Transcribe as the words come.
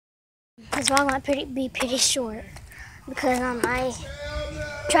This vlog might be pretty short because I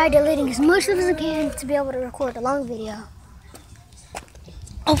tried deleting as much as I can to be able to record a long video.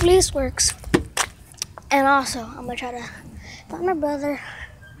 Hopefully this works. And also, I'm gonna try to find my brother,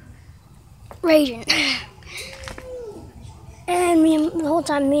 Raging. And the whole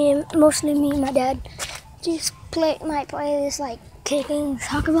time, mostly me and my dad, just might play this like kicking,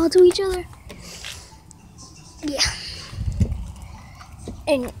 talk about to each other. Yeah.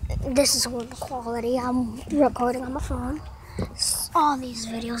 And this is horrible quality. I'm recording on my phone. All these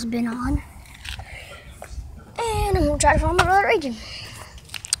videos been on. And I'm gonna try to find my brother Raging.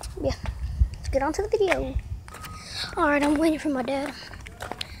 Yeah. Let's get on to the video. Alright, I'm waiting for my dad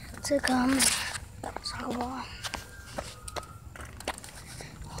to come. Soccer ball.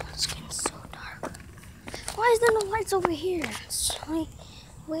 Oh, it's getting so dark. Why is there no lights over here? It's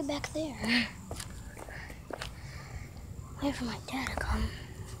way back there. Wait for my dad to come.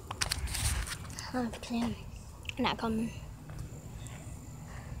 Look at him. Not coming.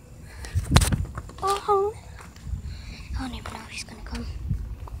 Oh, I don't even know if he's gonna come.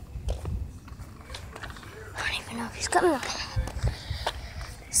 I don't even know if he's coming.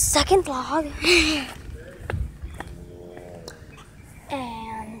 Second vlog.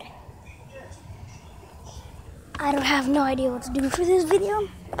 And I don't have no idea what to do for this video.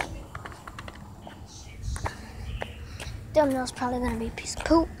 Thumbnail's probably gonna be a piece of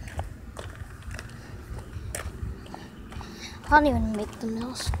poop. I don't even make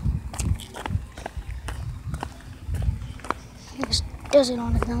thumbnails. He just does it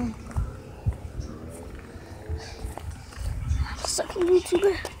on his own. I'm a sucking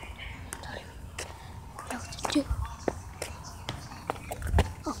YouTuber. Don't even know what to do.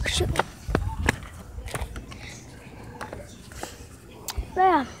 Oh shit.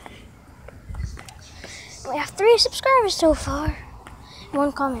 Yeah. We have 3 subscribers so far.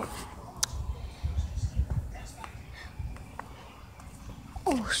 1 comment.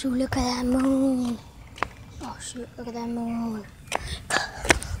 Oh shoot, look at that moon. Oh shoot, look at that moon.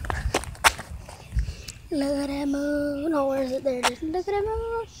 Look at that moon. Oh, where is it? There it is. Look at that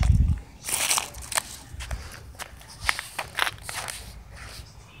moon.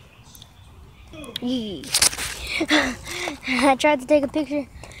 Yeah. I tried to take a picture.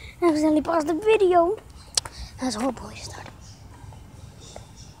 I accidentally paused the video. That's a horrible way to start.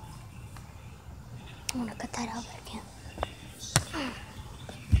 I'm gonna cut that out, but I can't.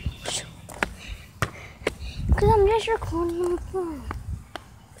 Because I'm just recording on my phone.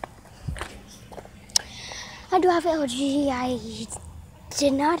 I do have LG. I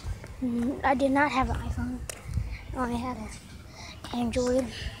did not have an iPhone. I only had an Android.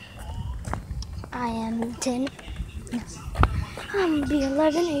 I am 10. I'm gonna be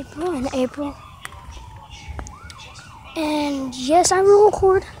 11 in April. And yes, I will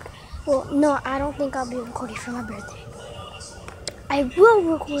record. Well, no, I don't think I'll be recording for my birthday. I will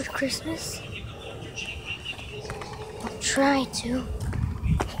record Christmas. I'll try to.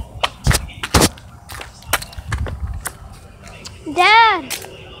 Dad!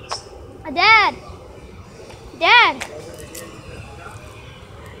 Dad! Dad!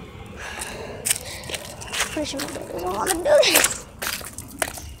 Pretty sure my dad doesn't want to do this.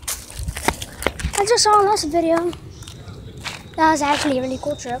 I just saw last video. That was actually a really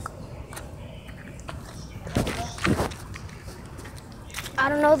cool truck. I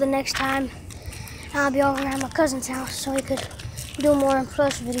don't know, the next time I'll be over at my cousin's house so he could do more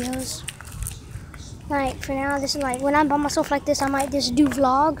plus videos. Like for now, this is like when I'm by myself like this, I might just do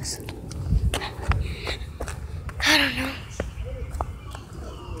vlogs. I don't know.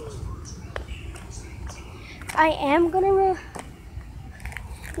 I am gonna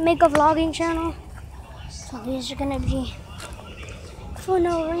make a vlogging channel. So these are gonna be for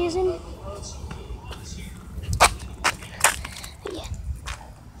no reason. But yeah.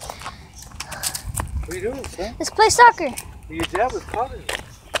 What are you doing, son? Let's play soccer. Your dad was calling you.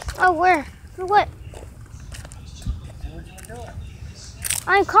 Oh, where? For what? What you been doing?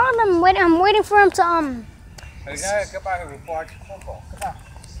 I'm calling him. I'm waiting for him to Hey, guys, come back here before I watch football. Come on.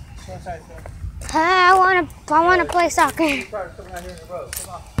 Go inside, son. I wanna play soccer. You probably coming out here in the road. Come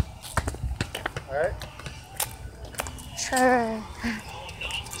on. All right. Sure.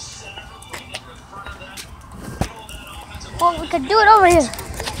 Well, we could do it over here.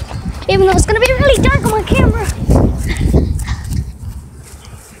 Even though it's gonna be really dark on my camera.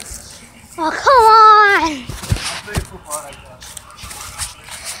 Oh, come on!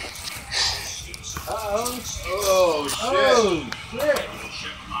 Oh, shit.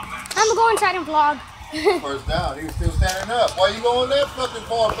 I'm going inside and vlog. First down. He was still standing up. Why you going that fucking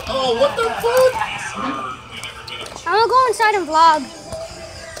far? Oh, what the fuck? I'm gonna go inside and vlog.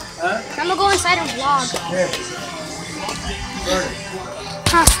 Huh? I'm gonna go inside and vlog. Yeah.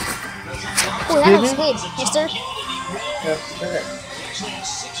 Huh. Oh, that looks good, mister. Yeah, okay.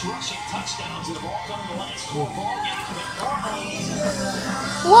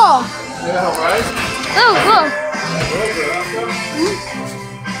 Whoa. Yeah, right? Oh, whoa.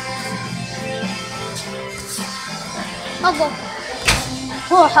 Oh, whoa.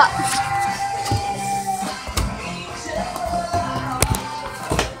 Whoa, hot.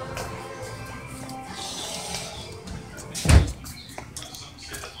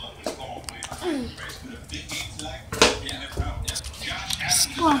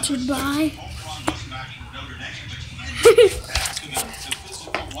 Sponsored by.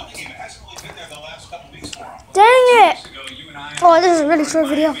 Dang it! Oh, this is a really short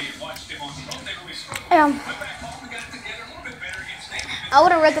video. I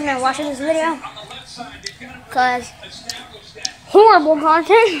wouldn't recommend watching this video because horrible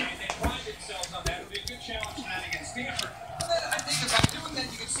content.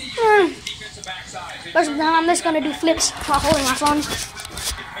 Most of the time, I'm just gonna do flips while holding my phone.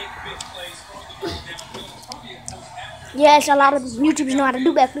 Yes, a lot of YouTubers know how to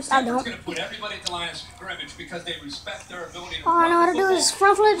do backflips. I don't. All I know how to do is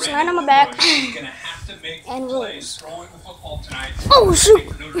front flips, land on my back, and rolls. Oh shoot!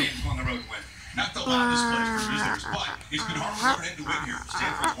 Not the loudest players for visitors, but it's been hard for him to win here.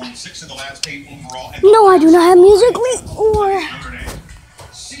 Stanford's won 6 of the last 8 overall. No, I do not have music or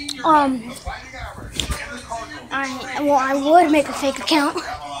I would make a fake account,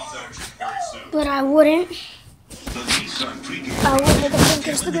 but I wouldn't. I would make a fake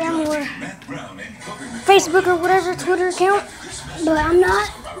Instagram or Facebook or whatever Twitter account, but I'm not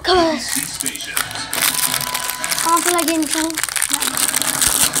because I don't feel like getting in trouble.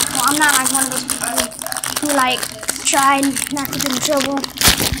 Well, I'm not like one of those people who like try not to get in trouble.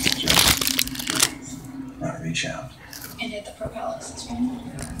 Reach out and hit the propellers.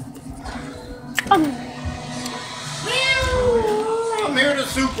 I'm here to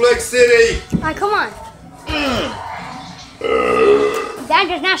Suplex City. Alright, come on. That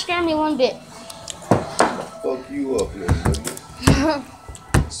does not scare me one bit. Fuck you up, little nigga.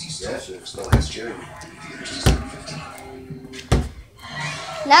 That shit's not scary.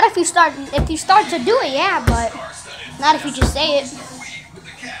 Not if you start to do it, yeah, but not if you just say it.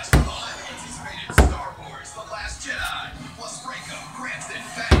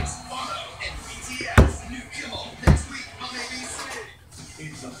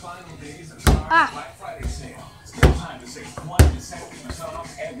 Ah. Black Friday sale. Still time to save 20 to 70%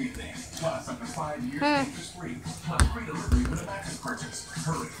 off everything. Plus, up to 5 years interest free. Plus free delivery with a mattress purchase.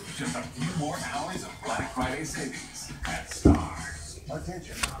 Hurry, just a few more hours of Black Friday savings at Star.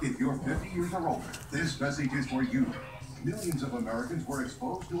 Attention, if you're 50 years or older, this message is for you. Millions of Americans were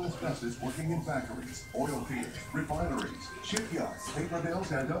exposed to asbestos working in factories, oil fields, refineries, shipyards, paper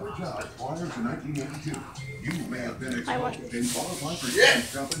mills, and other jobs prior to 1982. You may have been exposed and qualify for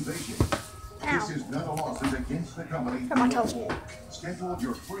insurance compensation. This is not a lawsuit against the company. Schedule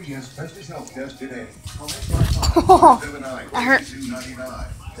your free asbestos health test today. That hurt.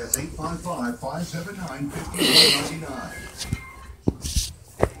 That's 855-579-5199.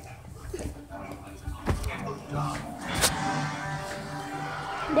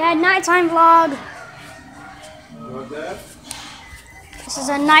 Dad, nighttime vlog. What that? This is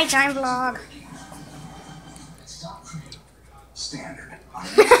a nighttime vlog. Standard.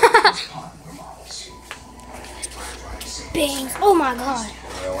 Bang. Oh my god.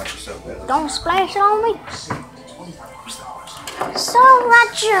 Well, watch yourself better. Don't splash it on me.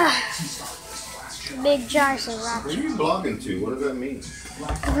 Sriracha. Big jar What are sriracha. you blogging to? What does that mean?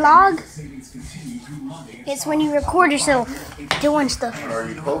 Vlog? It's when you record yourself doing stuff. Are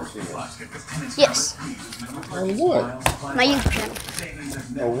you posting it? Yes. On what? My YouTube channel.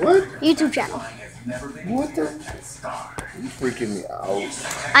 On what? YouTube channel. What the? You freaking me out.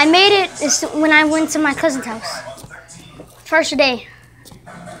 I made it when I went to my cousin's house. First day.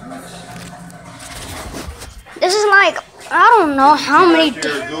 This is like, I don't know how many Your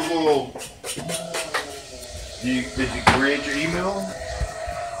Google. Did you create your email?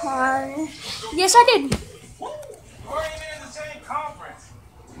 Yes, I did.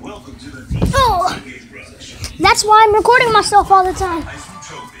 Welcome to the Oh, that's why I'm recording myself all the time.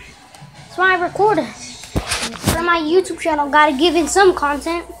 That's why I record it. For my YouTube channel, gotta give in some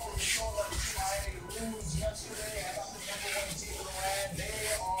content.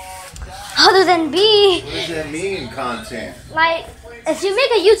 Other than be What does that mean, content? like, if you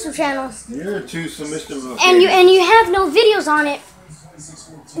make a YouTube channel You're too submissive of and you have no videos on it,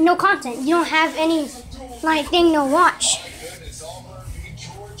 no content, you don't have any like thing to watch.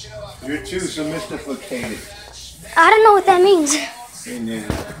 You're too sophisticated. I don't know what that means.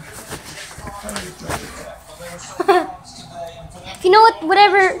 If you know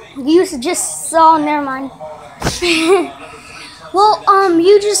whatever you just saw, never mind. Well,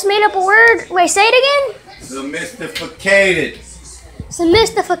 you just made up a word. Wait, say it again. Sophisticated.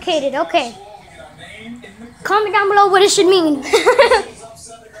 Sophisticated. Okay. Comment down below what it should mean.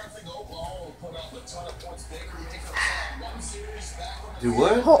 Do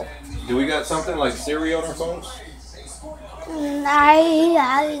what? Oh. Do we got something like Siri on our phones?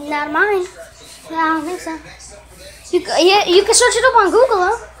 Not mine. I don't think so. You can search it up on Google,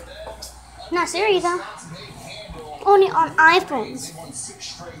 though. Not Siri, though. Only on iPhones.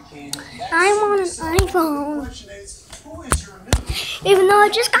 I'm on an iPhone. Even though I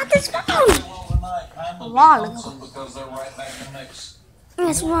just got this phone a while ago.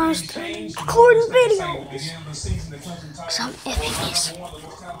 That's why I started recording videos. Some epicness.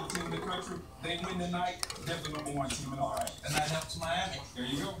 They win tonight, they're the #1 team in all right. And that helps Miami. There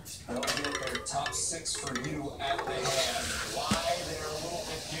you go. They'll get their top 6 for you at the hand. Why they're a little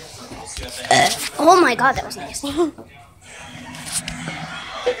bit different. Oh my god, that was nice.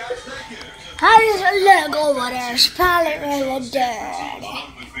 How does it look over there? It's probably really dirty.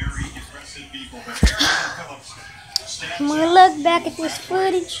 I'm gonna look back at this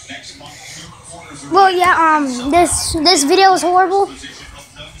footage. Well, yeah, this video was horrible.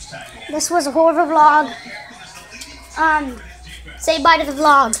 This was a horrible vlog. Say bye to the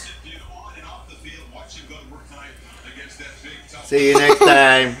vlog. See you next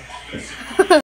time.